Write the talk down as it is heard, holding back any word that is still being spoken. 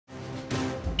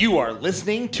You are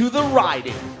listening to the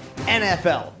Riding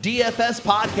NFL DFS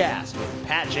podcast with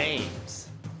Pat James.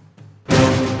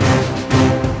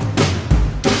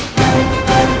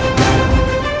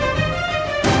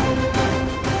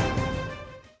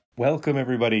 Welcome,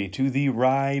 everybody, to the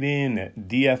Ride-In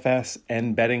DFS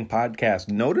and Betting Podcast.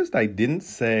 Noticed I didn't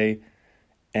say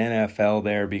NFL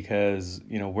there because,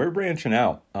 we're branching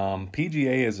out.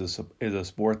 PGA is a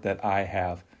sport that I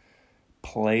have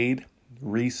played,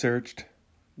 researched,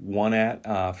 won at,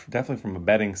 definitely from a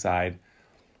betting side,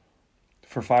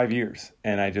 for 5 years.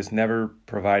 And I just never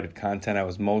provided content. I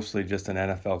was mostly just an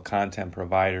NFL content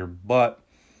provider, but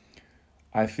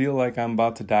I feel like I'm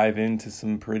about to dive into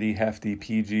some pretty hefty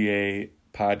PGA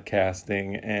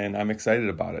podcasting, and I'm excited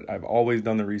about it. I've always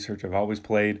done the research. I've always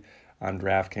played on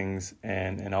DraftKings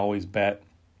and always bet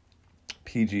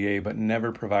PGA, but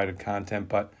never provided content.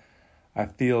 But I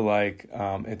feel like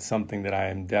it's something that I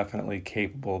am definitely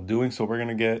capable of doing. So we're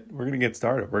gonna get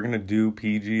started. We're gonna do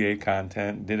PGA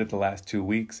content. Did it the last 2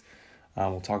 weeks.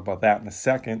 We'll talk about that in a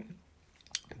second.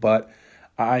 But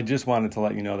I just wanted to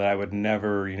let you know that I would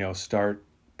never, start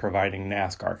providing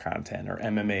NASCAR content or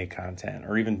MMA content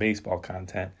or even baseball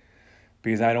content,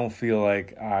 because I don't feel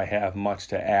like I have much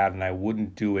to add, and I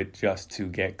wouldn't do it just to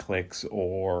get clicks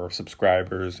or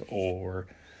subscribers or,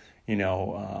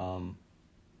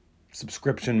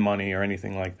 subscription money or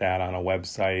anything like that on a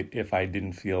website if I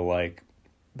didn't feel like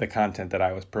the content that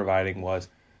I was providing was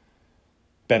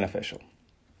beneficial.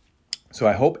 So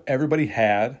I hope everybody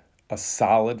had a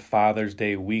solid Father's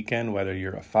Day weekend, whether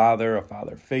you're a father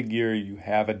figure, you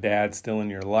have a dad still in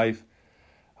your life.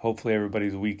 Hopefully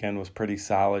everybody's weekend was pretty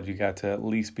solid. You got to at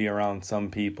least be around some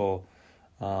people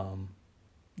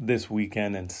this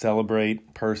weekend and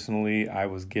celebrate. Personally, I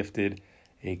was gifted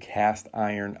a cast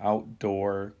iron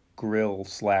outdoor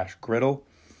grill/griddle.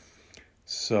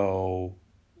 So,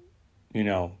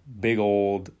 big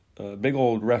old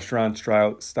restaurant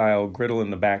style griddle in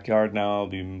the backyard now. I'll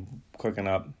be cooking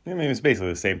up. It's basically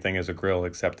the same thing as a grill,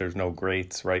 except there's no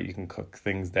grates, right? You can cook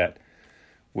things that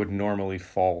would normally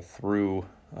fall through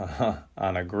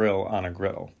on a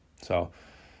griddle. So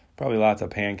probably lots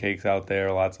of pancakes out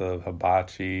there, lots of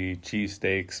hibachi,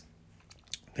 cheesesteaks,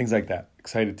 things like that.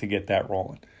 Excited to get that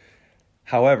rolling.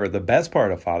 However, the best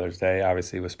part of Father's Day,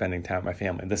 obviously, was spending time with my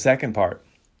family. The second part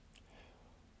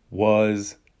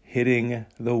was hitting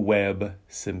the Webb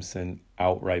Simpson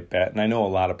outright bet. And I know a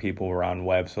lot of people were on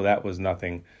Webb, so that was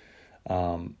nothing,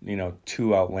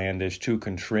 too outlandish, too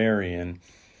contrarian.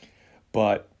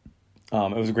 But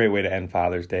it was a great way to end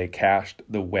Father's Day. Cashed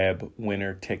the Webb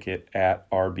winner ticket at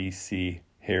RBC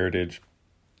Heritage.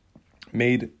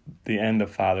 Made the end of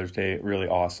Father's Day really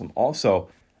awesome. Also,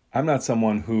 I'm not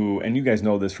someone who, and you guys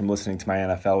know this from listening to my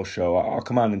NFL show, I'll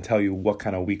come on and tell you what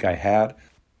kind of week I had,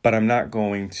 but I'm not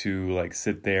going to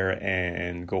sit there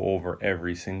and go over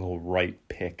every single right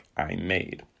pick I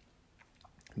made.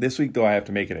 This week, though, I have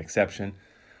to make an exception.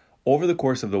 Over the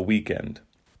course of the weekend,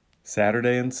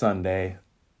 Saturday and Sunday,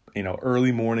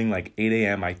 early morning, 8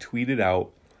 a.m., I tweeted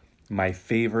out my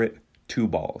favorite two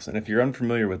balls. And if you're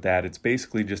unfamiliar with that, it's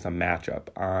basically just a matchup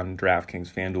on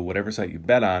DraftKings, FanDuel, whatever site you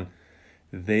bet on.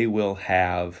 They will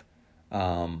have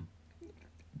the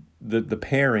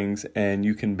pairings, and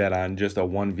you can bet on just a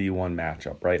 1v1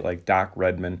 matchup, right? Like Doc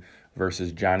Redman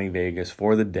versus Johnny Vegas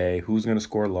for the day. Who's going to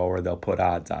score lower? They'll put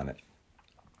odds on it.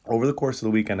 Over the course of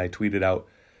the weekend, I tweeted out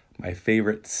my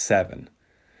favorite 7,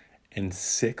 and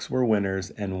 6 were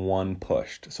winners and 1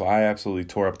 pushed. So I absolutely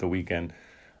tore up the weekend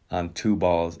on 2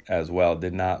 balls as well.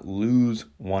 Did not lose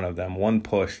one of them. 1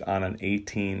 pushed on an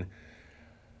 18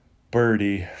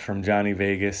 birdie from Johnny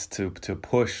Vegas to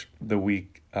push the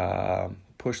week,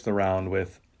 push the round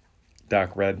with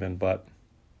Doc Redman. But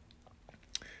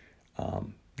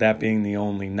that being the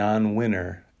only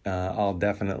non-winner, I'll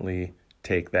definitely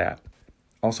take that.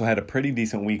 Also had a pretty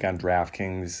decent week on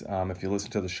DraftKings. If you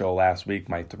listened to the show last week,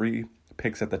 my 3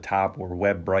 picks at the top were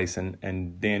Webb, Bryson,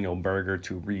 and Daniel Berger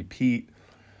to repeat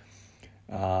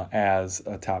as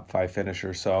a top 5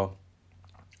 finisher. So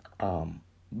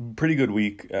pretty good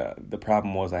week. The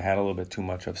problem was I had a little bit too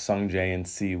much of Sung Jae and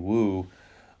Si Woo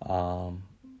and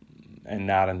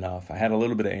not enough. I had a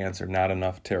little bit of Answer, not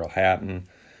enough Tyrrell Hatton.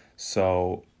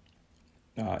 So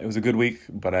it was a good week,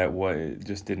 but I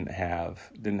just didn't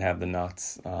have the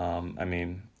nuts.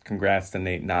 Congrats to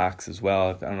Nate Knox as well.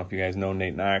 I don't know if you guys know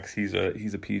Nate Knox. He's a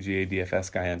PGA DFS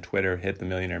guy on Twitter. Hit the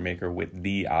Millionaire Maker with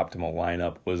the optimal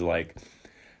lineup. Was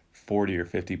 40 or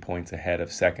 50 points ahead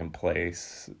of second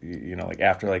place.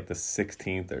 After the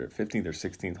 16th or 15th or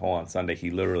 16th hole on Sunday, he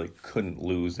literally couldn't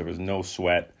lose. There was no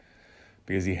sweat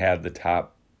because he had the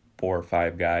top 4 or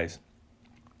 5 guys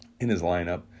in his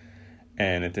lineup.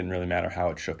 and it didn't really matter how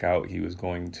it shook out. He was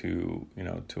going to,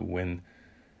 to win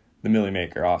the Millie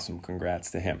Maker. Awesome.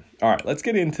 Congrats to him. All right, let's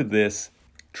get into this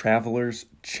Travelers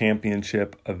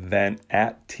Championship event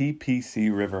at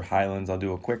TPC River Highlands. I'll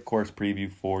do a quick course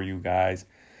preview for you guys.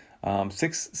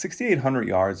 6,800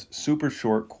 yards, super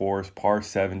short course, par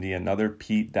 70, another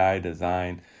Pete Dye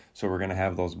design. So we're going to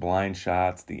have those blind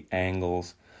shots, the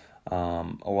angles, a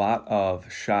lot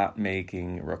of shot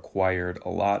making required, a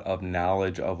lot of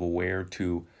knowledge of where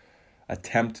to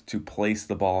attempt to place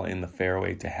the ball in the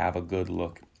fairway to have a good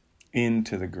look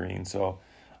into the green. So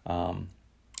I'm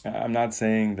not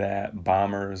saying that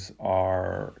bombers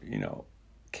are,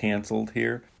 canceled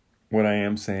here. What I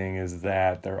am saying is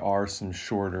that there are some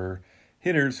shorter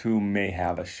hitters who may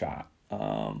have a shot.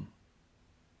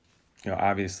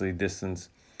 Obviously distance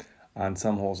on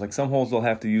some holes. Like some holes they'll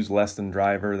have to use less than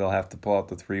driver. They'll have to pull out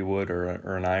the 3-wood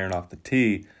or an iron off the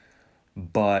tee.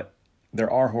 But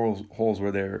there are holes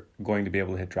where they're going to be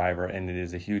able to hit driver, and it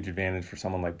is a huge advantage for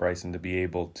someone like Bryson to be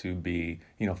able to be,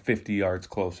 50 yards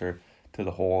closer to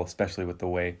the hole, especially with the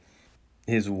way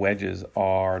his wedges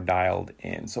are dialed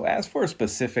in. So as for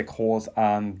specific holes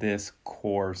on this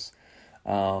course,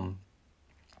 it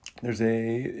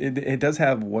does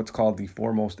have what's called the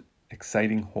 4 most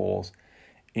exciting holes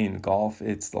in golf.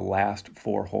 It's the last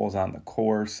 4 holes on the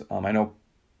course. I know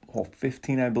hole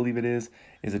 15, I believe it is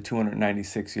a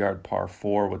 296-yard par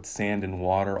 4 with sand and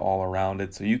water all around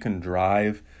it. So you can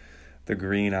drive the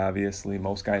green, obviously.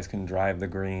 Most guys can drive the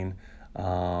green,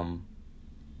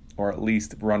 or at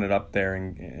least run it up there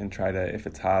and try to, if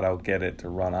it's hot out, get it to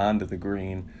run onto the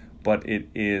green. But it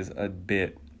is a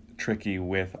bit tricky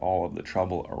with all of the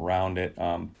trouble around it.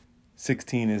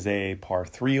 16 is a par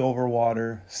 3 over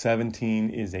water. 17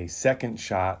 is a second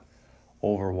shot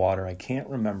over water. I can't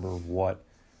remember what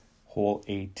hole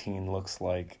 18 looks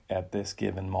like at this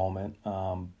given moment.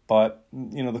 But,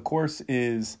 the course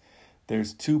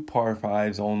there's 2 par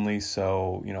 5s only.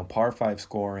 So, par 5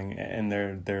 scoring, and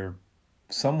they're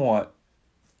somewhat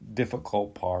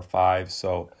difficult par 5.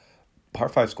 So par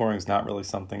 5 scoring is not really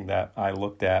something that I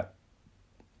looked at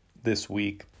this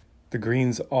week. The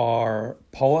greens are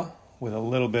POA with a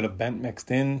little bit of bent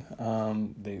mixed in.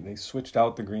 They switched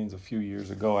out the greens a few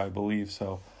years ago, I believe.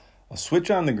 So a switch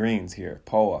on the greens here,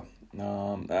 POA.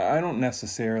 I don't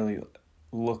necessarily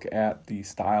look at the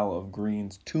style of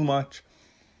greens too much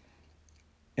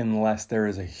unless there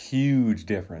is a huge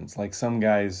difference. Like some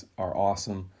guys are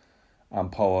awesome on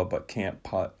POA but can't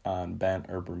putt on bent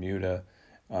or Bermuda,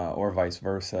 or vice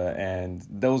versa, and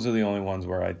those are the only ones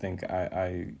where I think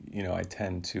I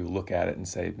tend to look at it and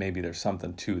say maybe there's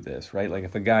something to this, right? Like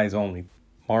if a guy's only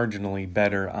marginally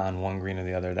better on one green or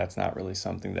the other, that's not really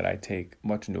something that I take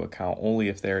much into account. Only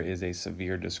if there is a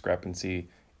severe discrepancy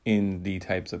in the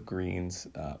types of greens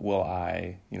will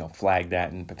I flag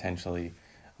that and potentially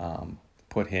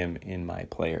put him in my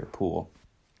player pool.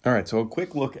 All right, so a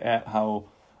quick look at how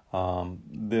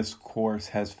this course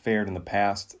has fared in the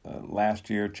past. Last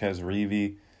year, Ches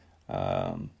Reavie,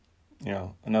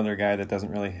 another guy that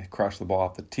doesn't really crush the ball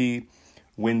off the tee,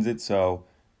 wins it. So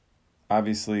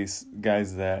obviously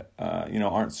guys that,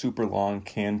 aren't super long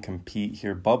can compete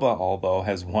here. Bubba, although,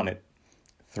 has won it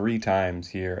 3 times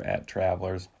here at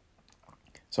Travelers.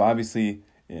 So obviously,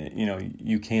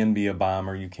 you can be a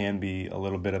bomber. You can be a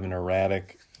little bit of an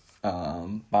erratic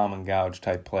bomb and gouge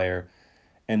type player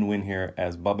and win here,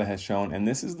 as Bubba has shown. And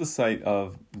this is the site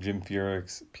of Jim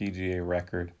Furyk's PGA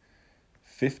record,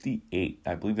 58.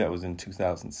 I believe that was in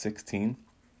 2016.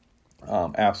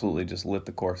 Absolutely just lit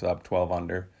the course up, 12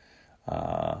 under.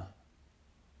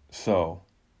 So,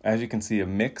 as you can see, a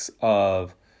mix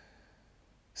of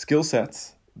skill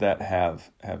sets that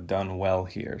have done well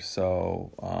here.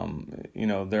 So,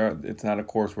 it's not a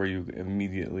course where you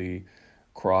immediately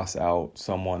cross out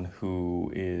someone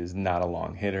who is not a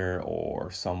long hitter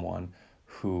or someone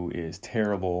who is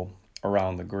terrible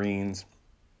around the greens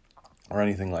or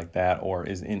anything like that, or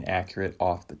is inaccurate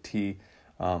off the tee.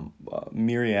 A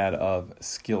myriad of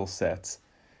skill sets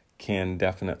can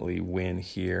definitely win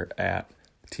here at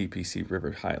TPC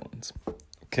River Highlands.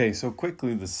 Okay, so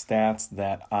quickly the stats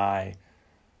that I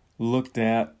looked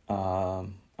at.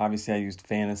 Obviously, I used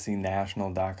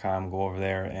fantasynational.com. Go over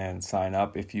there and sign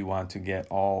up if you want to get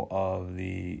all of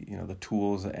the the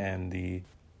tools and the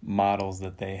models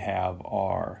that they have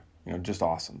are just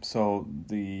awesome. So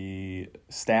the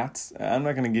stats, I'm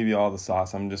not going to give you all the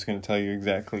sauce. I'm just going to tell you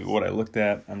exactly what I looked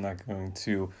at. I'm not going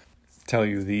to tell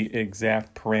you the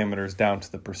exact parameters down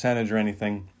to the percentage or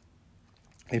anything.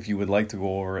 If you would like to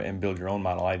go over and build your own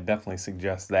model, I definitely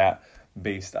suggest that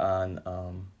based on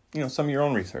some of your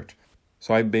own research.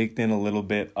 So I baked in a little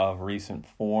bit of recent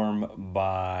form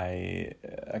by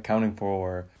accounting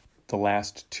for the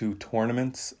last two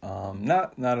tournaments.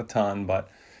 Not a ton,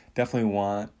 but definitely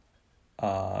want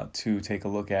to take a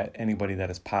look at anybody that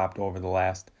has popped over the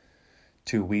last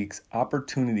 2 weeks.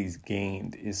 Opportunities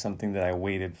gained is something that I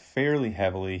weighted fairly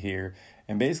heavily here.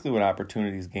 And basically what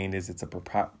opportunities gained is it's a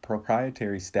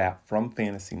proprietary stat from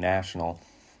Fantasy National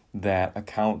that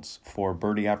accounts for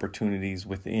birdie opportunities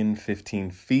within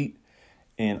 15 feet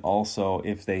and also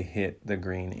if they hit the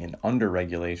green in under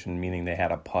regulation, meaning they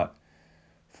had a putt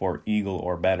for eagle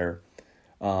or better.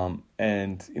 And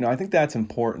I think that's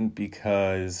important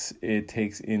because it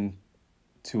takes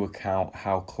into account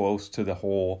how close to the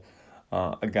hole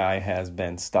a guy has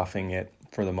been stuffing it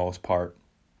for the most part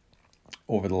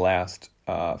over the last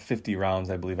 50 rounds,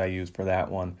 I believe I used for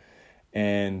that one.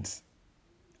 And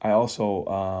I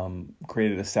also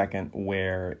created a second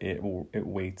where it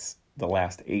weights the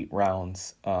last 8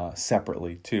 rounds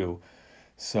separately too.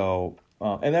 So,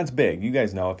 and that's big. You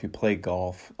guys know if you play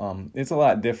golf, it's a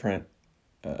lot different.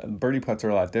 Birdie putts are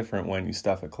a lot different when you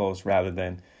stuff it close rather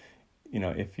than,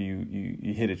 if you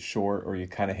hit it short or you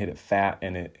kind of hit it fat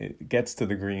and it gets to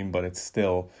the green, but it's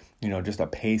still, just a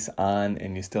pace on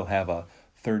and you still have a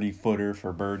 30-footer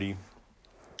for birdie.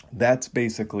 That's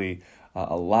basically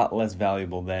a lot less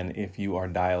valuable than if you are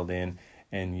dialed in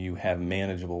and you have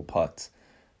manageable putts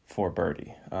for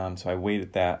birdie. So I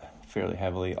weighted that fairly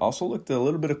heavily. Also looked at a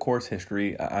little bit of course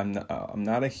history. I'm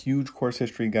not a huge course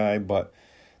history guy, but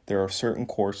there are certain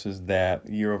courses that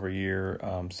year over year,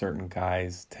 certain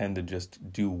guys tend to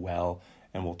just do well,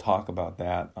 and we'll talk about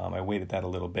that. I weighted that a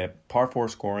little bit. Par 4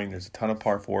 scoring, there's a ton of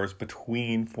par 4s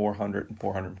between 400 and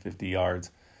 450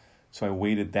 yards. So I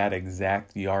weighted that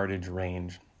exact yardage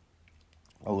range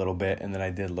a little bit, and then I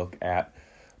did look at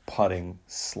putting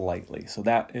slightly. So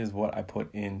that is what I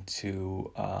put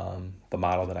into the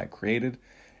model that I created.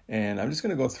 And I'm just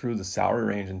going to go through the salary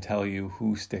range and tell you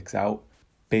who sticks out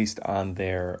based on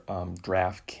their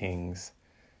DraftKings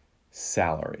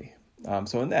salary.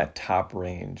 So in that top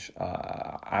range,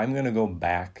 I'm going to go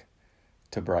back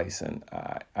to Bryson.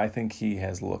 I think he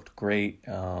has looked great.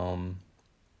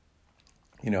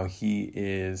 He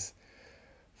is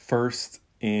first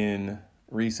in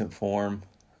recent form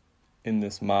in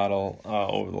this model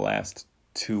over the last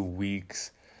 2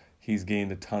 weeks. He's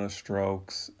gained a ton of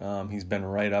strokes. He's been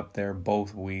right up there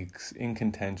both weeks in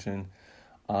contention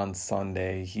on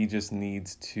Sunday. He just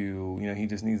needs to, he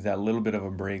just needs that little bit of a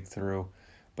breakthrough,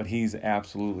 but he's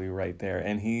absolutely right there.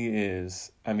 And he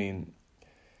is,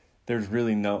 there's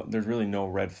really no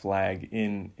red flag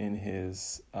in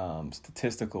his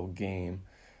statistical game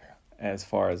as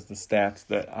far as the stats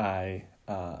that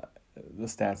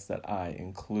I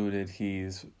included.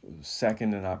 He's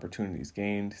second in opportunities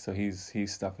gained, so he's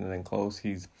stuffing it in close.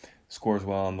 He's scores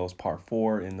well on those par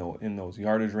 4 in those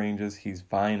yardage ranges. He's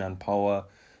fine on POA.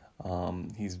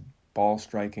 He's ball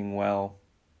striking well.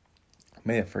 I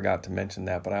may have forgot to mention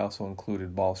that, but I also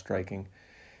included ball striking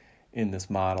in this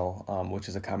model, which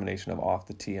is a combination of off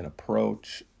the tee and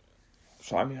approach.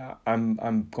 So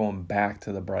I'm going back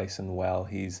to the Bryson well.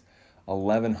 He's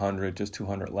 1,100, just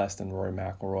 200 less than Rory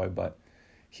McIlroy, but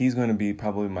he's going to be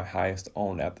probably my highest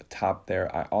owned at the top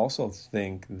there. I also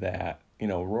think that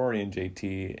Rory and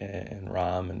JT and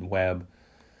Rahm and Webb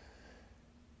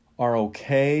are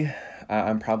okay.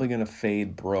 I'm probably going to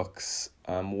fade Brooks.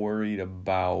 I'm worried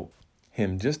about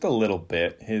him just a little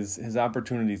bit. His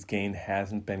opportunities gained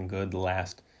hasn't been good the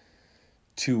last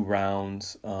 2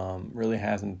 rounds. Really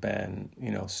hasn't been,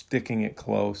 sticking it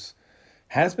close.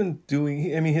 Has been doing,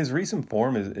 his recent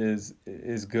form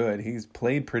is good. He's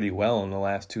played pretty well in the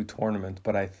last 2 tournaments,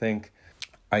 but I think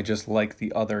I just like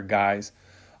the other guys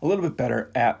a little bit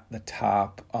better at the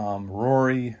top.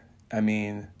 Rory,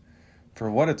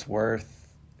 for what it's worth,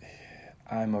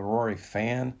 I'm a Rory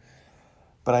fan,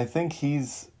 but I think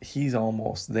he's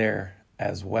almost there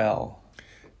as well.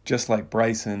 Just like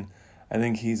Bryson, I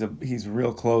think he's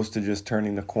real close to just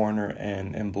turning the corner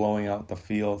and blowing out the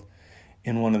field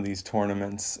in one of these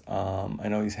tournaments. I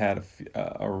know he's had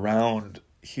a round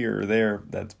here or there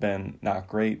that's been not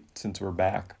great since we're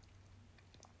back,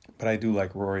 but I do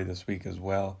like Rory this week as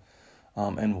well.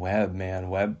 And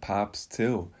Webb pops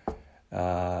too.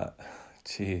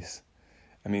 Jeez.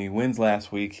 He wins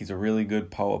last week. He's a really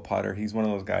good POA putter. He's one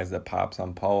of those guys that pops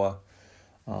on POA.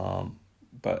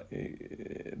 But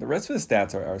the rest of his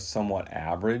stats are somewhat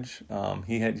average.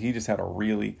 He just had a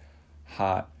really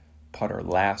hot putter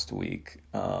last week,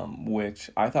 which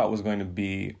I thought was going to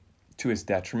be to his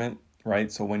detriment, right?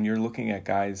 So when you're looking at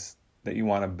guys that you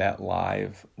want to bet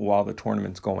live while the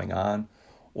tournament's going on,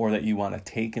 or that you want to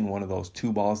take in one of those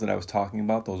two balls that I was talking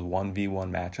about, those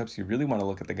 1v1 matchups, you really want to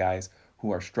look at the guys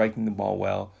who are striking the ball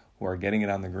well, who are getting it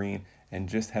on the green, and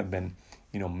just have been,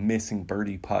 missing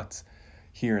birdie putts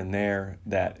here and there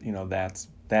that,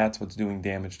 that's what's doing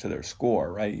damage to their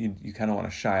score, right? You kind of want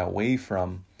to shy away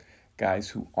from guys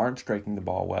who aren't striking the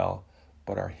ball well,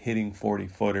 but are hitting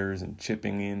 40-footers and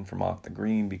chipping in from off the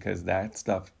green, because that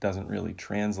stuff doesn't really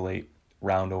translate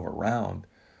round over round.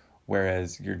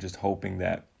 Whereas you're just hoping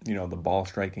that, the ball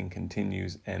striking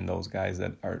continues and those guys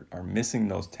that are missing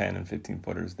those 10 and 15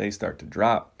 footers, they start to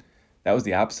drop. That was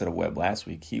the opposite of Webb last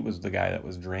week. He was the guy that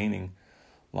was draining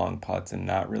long putts and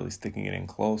not really sticking it in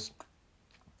close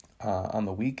on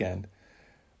the weekend.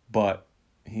 But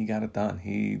he got it done.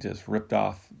 He just ripped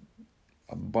off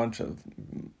a bunch of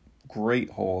great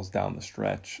holes down the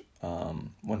stretch.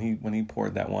 When he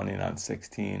poured that one in on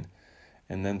 16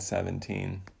 and then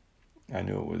 17, I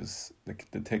knew it was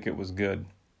the ticket was good.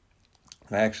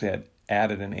 I actually had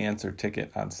added an answer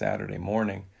ticket on Saturday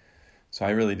morning, so I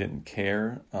really didn't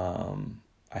care.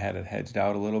 I had it hedged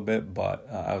out a little bit, but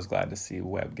I was glad to see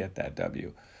Webb get that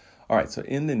W. All right, so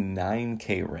in the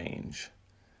 9K range,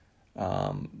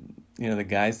 the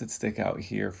guys that stick out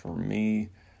here for me,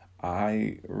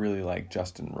 I really like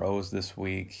Justin Rose this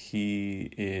week. He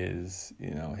is,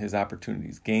 his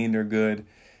opportunities gained are good.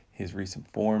 His recent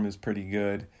form is pretty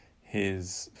good.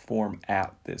 His form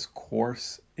at this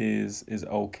course is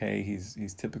okay.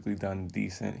 He's typically done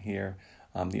decent here.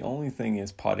 The only thing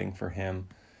is putting for him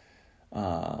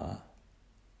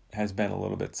has been a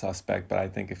little bit suspect, but I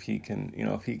think if he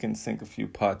can sink a few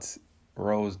putts,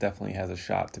 Rose definitely has a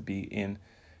shot to be in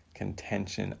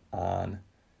contention on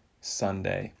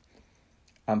Sunday.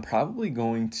 I'm probably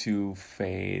going to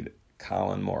fade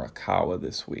Colin Morikawa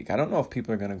this week. I don't know if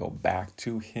people are going to go back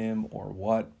to him or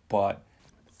what, but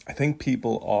I think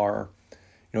people are,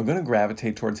 going to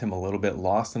gravitate towards him a little bit.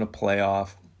 Lost in a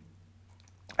playoff,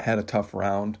 had a tough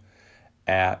round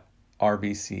at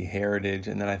RBC Heritage,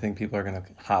 and then I think people are going to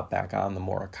hop back on the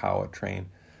Morikawa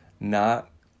train. Not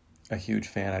a huge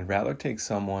fan. I'd rather take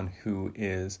someone who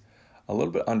is a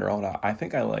little bit under-owned. I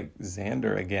think I like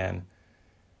Xander again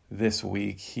this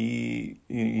week. He,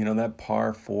 that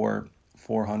par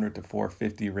 400 to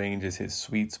 450 range is his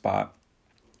sweet spot.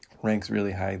 Ranks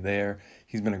really high there.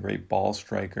 He's been a great ball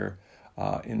striker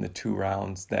in the 2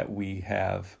 rounds that we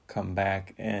have come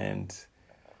back, and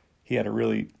he had a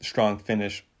really strong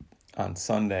finish on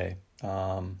Sunday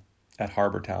at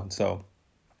Harbor Town. So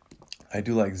I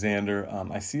do like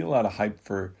Xander. I see a lot of hype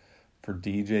for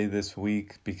DJ this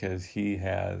week because he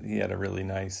had a really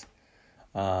nice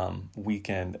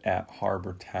weekend at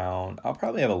Harbor Town. I'll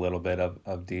probably have a little bit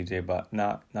of DJ, but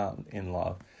not in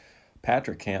love.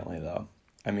 Patrick Cantlay, though.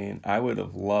 I mean, I would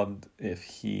have loved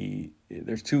if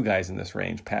there's 2 guys in this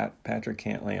range, Patrick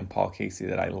Cantlay and Paul Casey,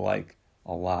 that I like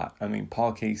a lot. I mean,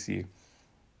 Paul Casey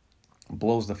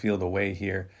blows the field away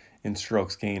here in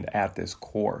strokes gained at this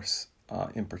course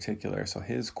in particular. So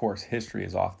his course history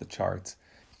is off the charts.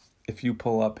 If you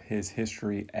pull up his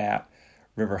history at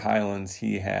River Highlands,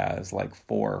 he has like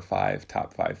 4 or 5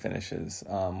 top 5 finishes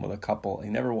with a couple.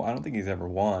 I don't think he's ever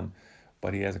won,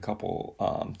 but he has a couple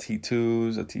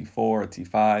T2s, a T4, a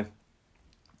T5.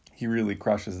 He really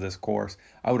crushes this course.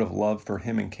 I would have loved for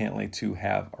him and Cantlay to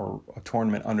have a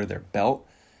tournament under their belt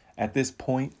at this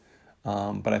point,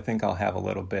 but I think I'll have a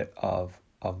little bit of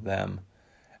them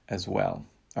as well.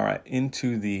 All right,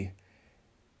 into the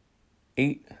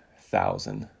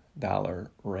 $8,000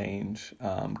 range.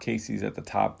 Casey's at the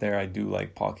top there. I do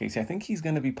like Paul Casey. I think he's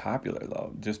going to be popular,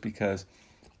 though, just because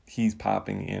he's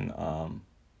popping in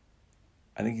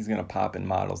I think he's going to pop in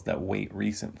models that weight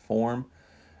recent form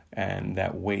and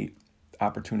that weight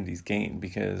opportunities gained,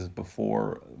 because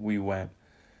before we went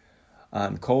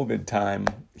on COVID time,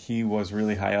 he was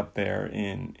really high up there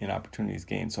in opportunities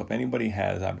gained. So if anybody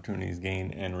has opportunities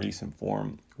gained and recent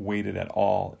form weighted at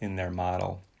all in their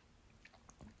model,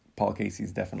 Paul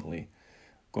Casey's definitely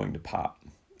going to pop.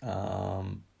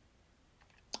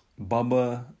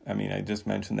 Bubba, I mean, I just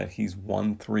mentioned that he's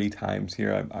won 3 times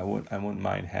here. I wouldn't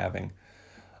mind having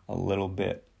a little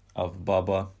bit of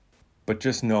Bubba, but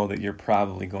just know that you're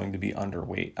probably going to be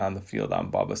underweight on the field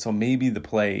on Bubba. So maybe the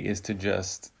play is to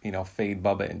just, fade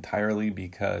Bubba entirely,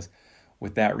 because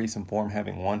with that recent form,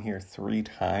 having won here 3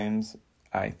 times,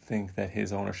 I think that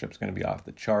his ownership is going to be off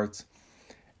the charts.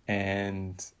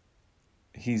 And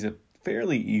he's a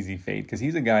fairly easy fade because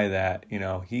he's a guy that,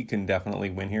 he can definitely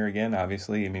win here again,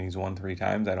 obviously. I mean, he's won 3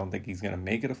 times. I don't think he's going to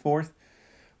make it a 4th.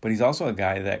 But he's also a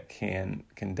guy that can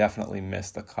definitely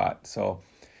miss the cut. So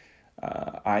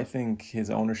I think his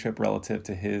ownership relative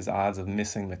to his odds of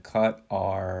missing the cut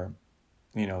are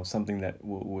something that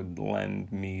would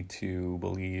lend me to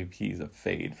believe he's a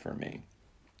fade for me.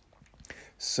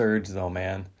 Surge, though,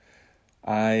 man.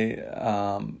 I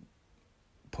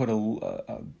put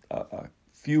a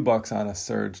few bucks on a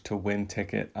Surge to win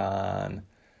ticket on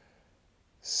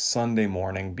Sunday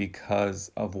morning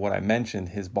because of what I mentioned.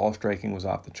 His ball striking was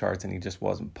off the charts and he just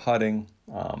wasn't putting.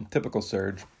 Typical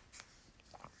Surge.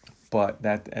 But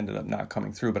that ended up not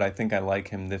coming through. But I think I like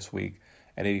him this week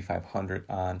at 8,500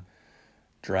 on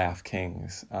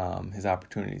DraftKings. His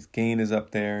opportunities gained is up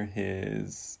there.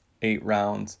 His 8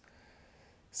 rounds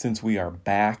since we are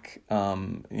back,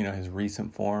 his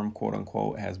recent form, quote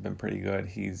unquote, has been pretty good.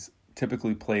 He's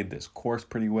typically played this course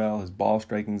pretty well. His ball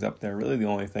striking's up there. Really the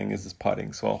only thing is his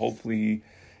putting. So hopefully he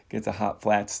gets a hot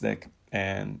flat stick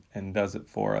and does it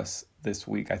for us this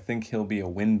week. I think he'll be a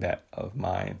win bet of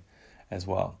mine as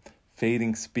well.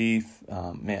 Fading Spieth,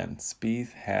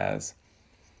 Spieth has...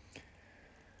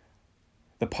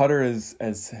 The putter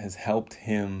has helped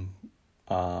him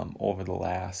over the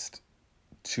last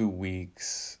 2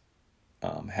 weeks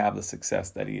have the success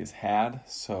that he has had.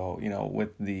 So,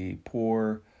 with the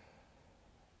poor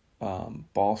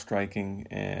ball striking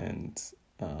and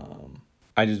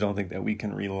I just don't think that we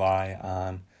can rely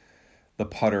on the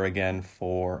putter again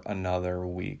for another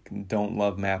week. Don't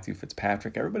love Matthew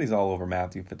Fitzpatrick. Everybody's all over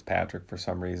Matthew Fitzpatrick for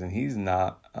some reason. He's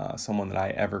not someone that I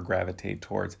ever gravitate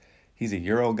towards. He's a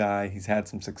Euro guy. He's had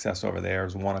some success over there.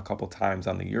 He's won a couple times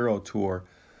on the Euro Tour,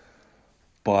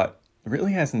 but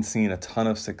really hasn't seen a ton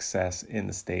of success in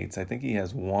the States. I think he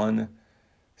has one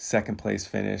second place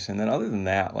finish, and then other than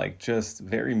that, just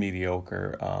very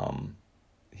mediocre.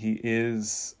 He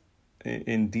is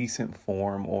in decent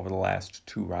form over the last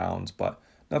 2 rounds, but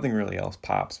nothing really else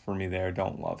pops for me there.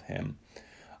 Don't love him.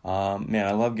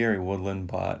 I love Gary Woodland,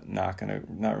 but not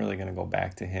really gonna go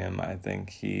back to him. I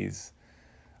think he's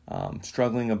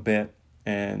struggling a bit,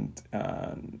 and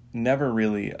never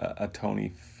really a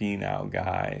Tony Finau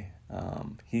guy.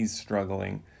 He's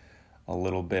struggling a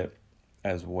little bit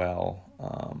as well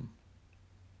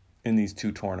in these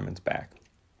 2 tournaments back.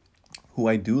 Who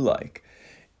I do like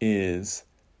is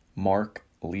Mark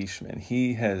Leishman.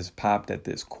 He has popped at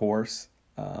this course.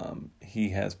 He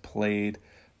has played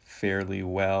fairly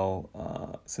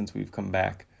well since we've come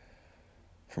back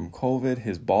from COVID.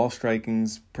 His ball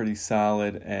striking's pretty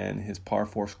solid, and his par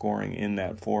 4 scoring in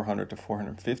that 400 to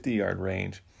 450 yard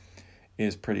range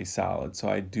is pretty solid. So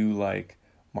I do like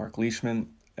Mark Leishman.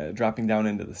 Dropping down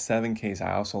into the 7Ks,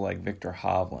 I also like Victor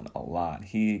Hovland a lot.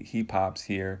 He pops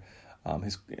here. Let me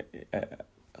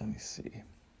see.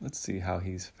 Let's see how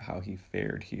he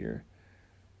fared here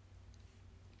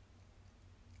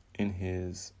in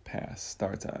his past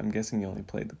starts. I'm guessing he only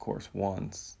played the course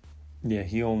once. Yeah,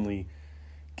 he only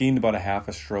gained about a half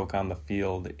a stroke on the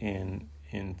field in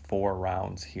 4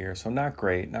 rounds here. So not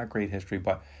great history,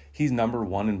 but he's number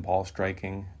 1 in ball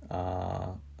striking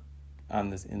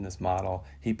in this model.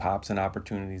 He pops in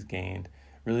opportunities gained.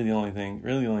 Really the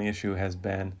only issue has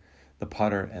been the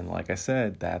putter, and like I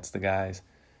said, that's the guys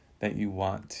that you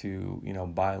want to,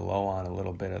 buy low on a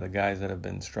little bit, are the guys that have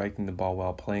been striking the ball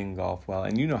well, playing golf well.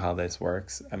 And you know how this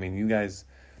works. I mean, you guys,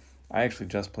 I actually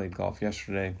just played golf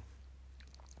yesterday,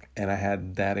 and I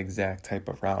had that exact type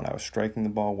of round. I was striking the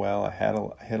ball well. I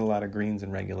hit a lot of greens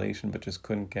in regulation, but just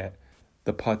couldn't get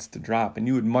the putts to drop. And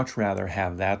you would much rather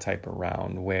have that type of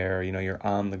round where, you're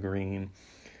on the green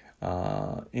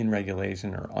in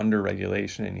regulation or under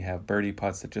regulation, and you have birdie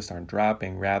putts that just aren't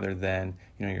dropping, rather than,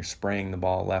 you're spraying the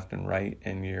ball left and right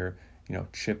and you're,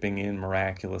 chipping in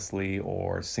miraculously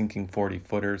or sinking 40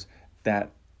 footers. That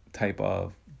type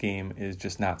of game is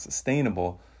just not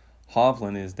sustainable.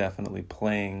 Hovland is definitely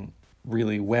playing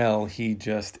really well. He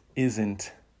just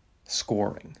isn't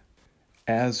scoring.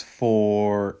 As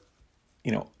for,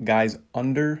 guys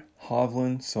under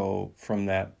Hovland, so from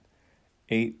that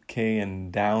 8K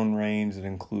and down range, it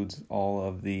includes all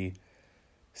of the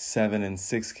 7 and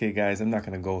 6K guys. I'm not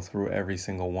going to go through every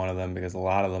single one of them because a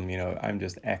lot of them, I'm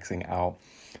just Xing out.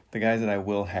 The guys that I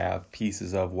will have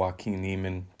pieces of, Joaquin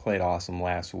Niemann played awesome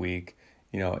last week,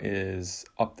 is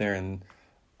up there in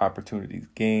opportunities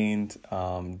gained,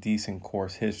 decent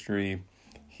course history.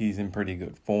 He's in pretty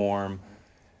good form.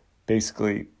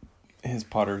 Basically, his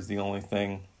putter is the only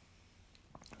thing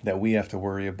that we have to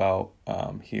worry about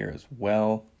here as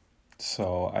well.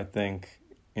 So I think,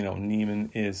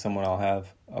 Niemann is someone I'll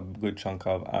have a good chunk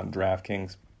of on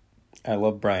DraftKings. I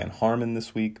love Brian Harmon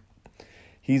this week.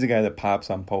 He's a guy that pops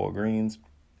on Poa greens.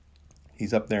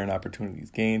 He's up there in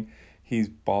opportunities gained. He's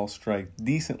ball strike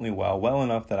decently well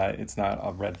enough that it's not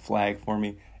a red flag for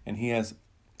me. And he has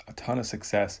a ton of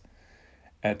success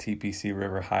at TPC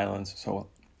River Highlands. So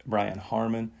Brian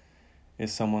Harmon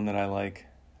is someone that I like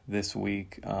this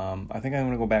week. I think I'm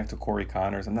going to go back to Corey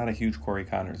Connors. I'm not a huge Corey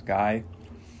Connors guy,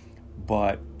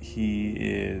 but he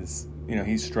is,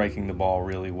 he's striking the ball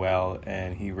really well,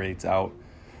 and he rates out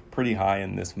pretty high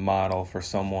in this model for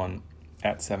someone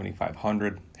at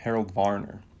 7,500. Harold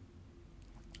Varner.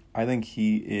 I think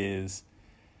he is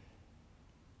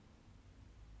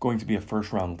going to be a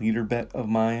first-round leader bet of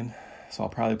mine, so I'll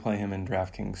probably play him in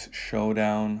DraftKings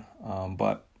Showdown.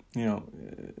 But,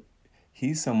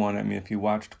 he's someone, if you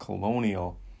watched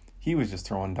Colonial, he was just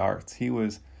throwing darts. He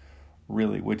was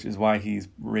really, which is why he's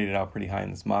rated out pretty high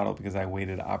in this model, because I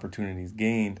weighted opportunities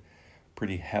gained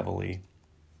pretty heavily.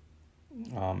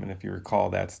 And if you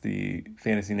recall, that's the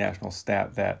Fantasy National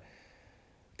stat that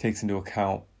takes into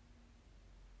account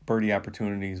birdie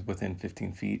opportunities within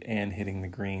 15 feet and hitting the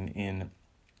green in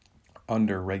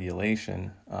under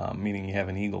regulation, meaning you have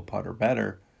an eagle putt or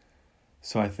better.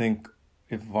 So I think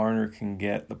if Varner can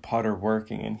get the putter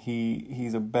working, and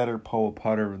he's a better pole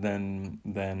putter than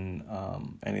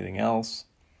anything else.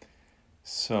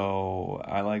 So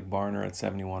I like Varner at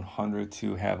 7,100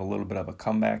 to have a little bit of a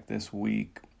comeback this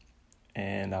week,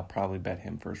 and I'll probably bet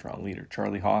him first round leader.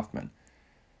 Charlie Hoffman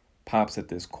pops at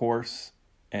this course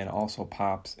and also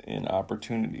pops in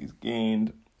opportunities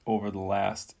gained over the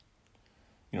last,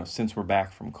 since we're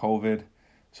back from COVID.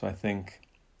 So I think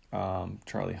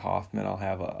Charlie Hoffman I'll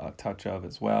have a touch of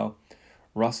as well.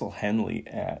 Russell Henley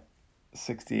at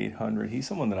 6,800. He's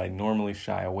someone that I normally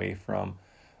shy away from,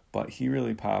 but he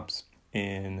really pops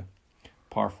in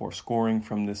par 4 scoring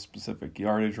from this specific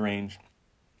yardage range,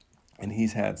 and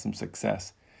he's had some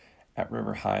success at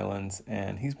River Highlands,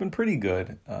 and he's been pretty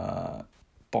good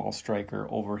ball striker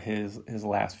over his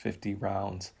last 50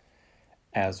 rounds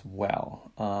as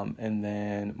well. And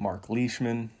then Mark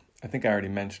Leishman, I think I already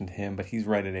mentioned him, but he's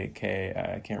right at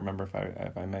 8K. I can't remember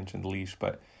if I mentioned Leash,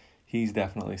 but he's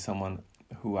definitely someone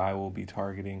who I will be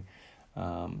targeting.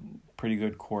 Pretty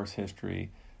good course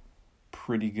history,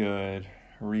 pretty good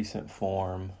recent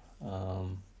form,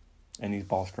 and he's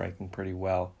ball striking pretty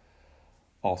well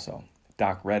also.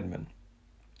 Doc Redman.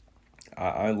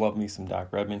 I love me some Doc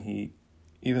Redman. He,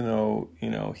 even though,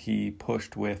 he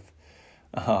pushed with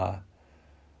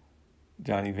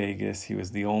Johnny Vegas, he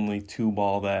was the only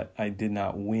 2-ball that I did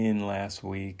not win last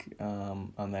week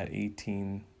on that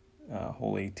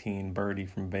hole 18 birdie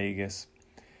from Vegas.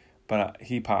 But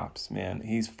he pops, man.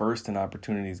 He's first in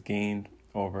opportunities gained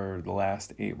over the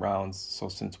last 8 rounds, so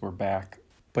since we're back.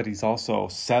 But he's also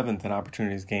 7th in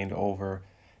opportunities gained over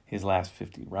his last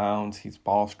 50 rounds. He's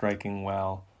ball striking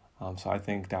well. So I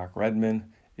think Doc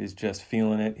Redman is just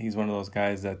feeling it. He's one of those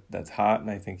guys that's hot,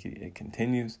 and I think it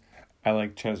continues. I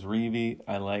like Ches Reavie.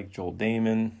 I like Joel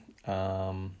Damon.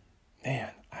 I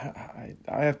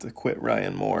have to quit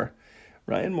Ryan Moore.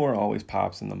 Ryan Moore always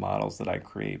pops in the models that I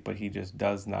create, but he just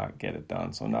does not get it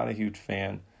done. So not a huge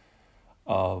fan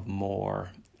of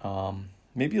Moore.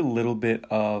 Maybe a little bit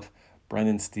of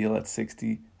Brendan Steele at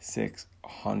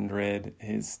 6,600.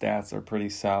 His stats are pretty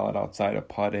solid outside of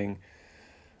putting.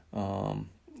 And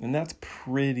that's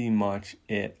pretty much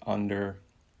it under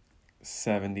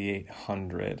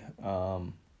 7,800.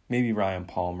 Maybe Ryan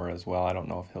Palmer as well. I don't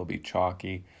know if he'll be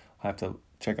chalky. I'll have to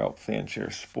check out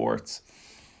Fanshare Sports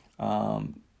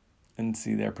and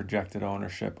see their projected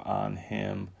ownership on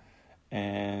him.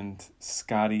 And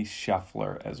Scotty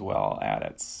Scheffler as well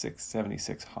at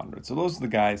 7,600. So those are the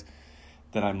guys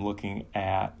that I'm looking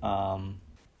at.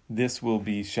 This will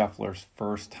be Scheffler's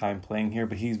first time playing here,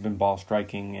 but he's been ball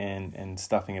striking and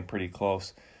stuffing it pretty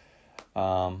close.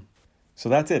 So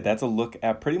that's it. That's a look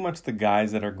at pretty much the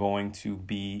guys that are going to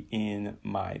be in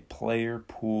my player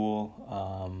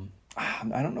pool.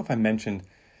 I don't know if I mentioned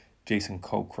Jason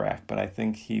Kokrak, but I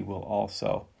think he will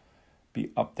also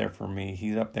be up there for me.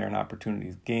 He's up there in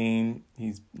opportunities gained.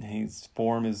 His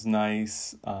form is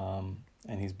nice, and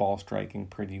he's ball striking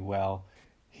pretty well.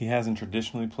 He hasn't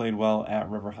traditionally played well at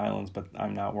River Highlands, but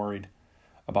I'm not worried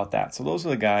about that. So those are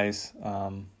the guys.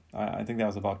 I think that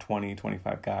was about 20,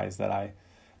 25 guys that I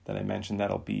mentioned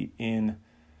that'll be in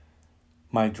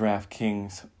my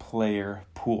DraftKings player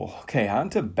pool. Okay, on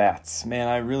to bets. Man,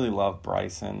 I really love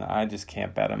Bryson. I just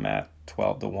can't bet him at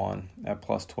 12-1, at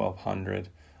plus 1,200.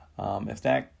 If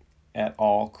that at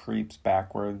all creeps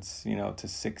backwards, to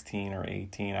 16 or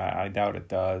 18, I doubt it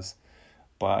does.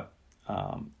 But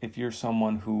if you're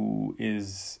someone who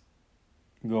is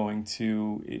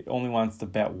only wants to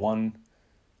bet one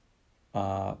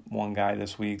guy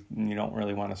this week, and you don't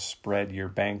really want to spread your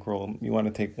bankroll, you want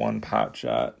to take one pot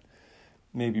shot,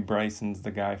 maybe Bryson's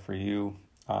the guy for you.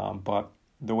 But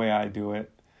the way I do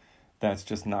it, that's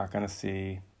just not going to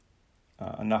see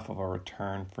enough of a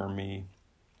return for me.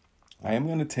 I am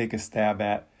going to take a stab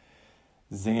at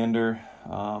Xander,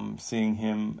 seeing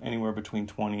him anywhere between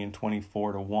 20 and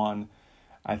 24 to 1.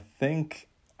 I think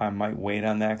I might wait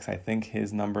on that because I think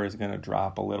his number is going to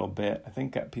drop a little bit. I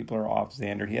think people are off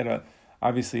Xander.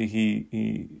 Obviously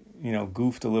he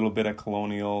goofed a little bit at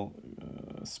Colonial,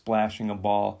 splashing a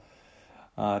ball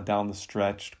down the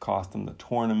stretch, cost him the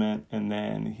tournament, and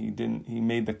then he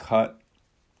made the cut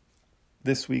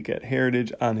this week at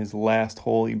Heritage on his last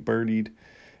hole. He birdied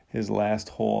his last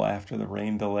hole after the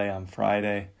rain delay on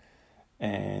Friday,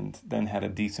 and then had a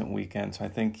decent weekend. So I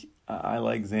think I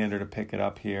like Xander to pick it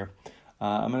up here.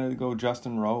 I'm going to go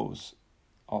Justin Rose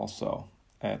also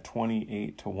at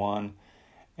 28 to 1.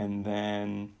 And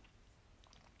then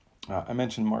I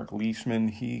mentioned Mark Leishman.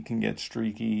 He can get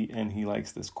streaky, and he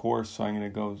likes this course. So I'm going to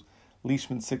go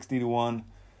Leishman 60 to 1,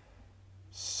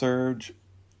 Serge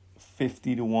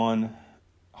 50 to 1,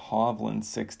 Hovland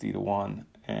 60 to 1.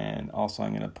 And also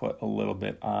I'm going to put a little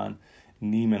bit on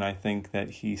Neiman. I think that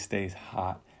he stays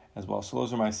hot as well. So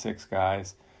those are my 6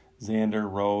 guys: Xander,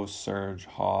 Rose, Serge,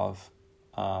 Hov,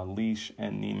 Leash,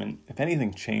 and Neiman. If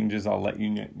anything changes, I'll let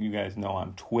you guys know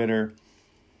on Twitter.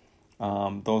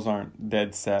 Those aren't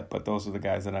dead set, but those are the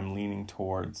guys that I'm leaning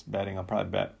towards betting. I'll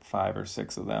probably bet 5 or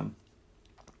 6 of them.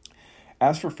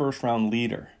 As for first round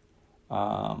leader,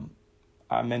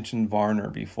 I mentioned Varner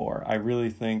before. I really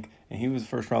think, and he was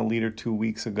first round leader 2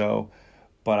 weeks ago,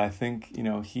 but I think,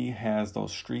 he has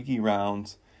those streaky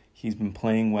rounds. He's been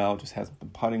playing well, just hasn't been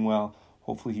putting well.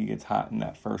 Hopefully he gets hot in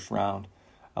that first round.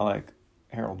 I like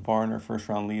Harold Varner, first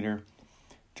round leader.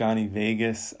 Johnny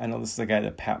Vegas, I know this is a guy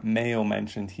that Pat Mayo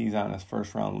mentioned. He's on his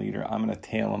first round leader. I'm going to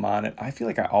tail him on it. I feel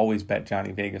like I always bet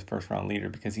Johnny Vegas first round leader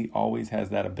because he always has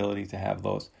that ability to have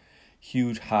those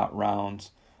huge hot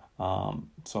rounds.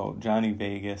 So Johnny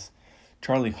Vegas.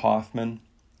 Charlie Hoffman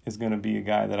is going to be a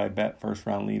guy that I bet first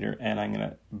round leader, and I'm going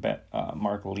to bet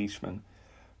Mark Leishman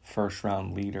first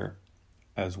round leader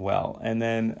as well. And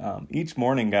then each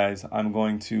morning, guys, I'm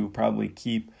going to probably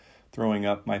keep throwing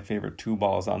up my favorite 2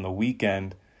 balls on the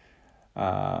weekend.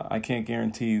 I can't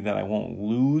guarantee that I won't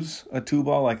lose a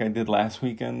 2-ball like I did last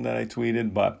weekend that I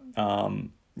tweeted, but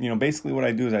basically what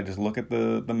I do is I just look at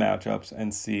the matchups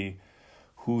and see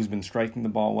who's been striking the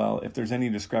ball well. If there's any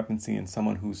discrepancy in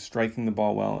someone who's striking the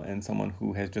ball well and someone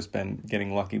who has just been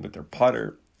getting lucky with their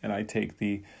putter, and I take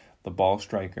the ball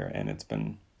striker, and it's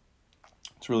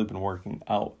really been working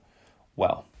out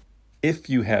well.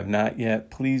 If you have not yet,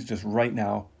 please just right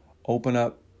now open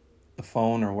up the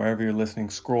phone or wherever you're listening,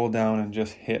 scroll down and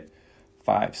just hit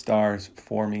 5 stars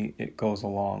for me. It goes a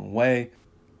long way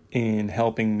in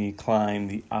helping me climb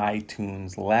the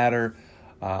iTunes ladder.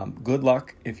 Good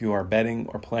luck if you are betting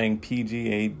or playing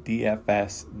PGA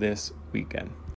DFS this weekend.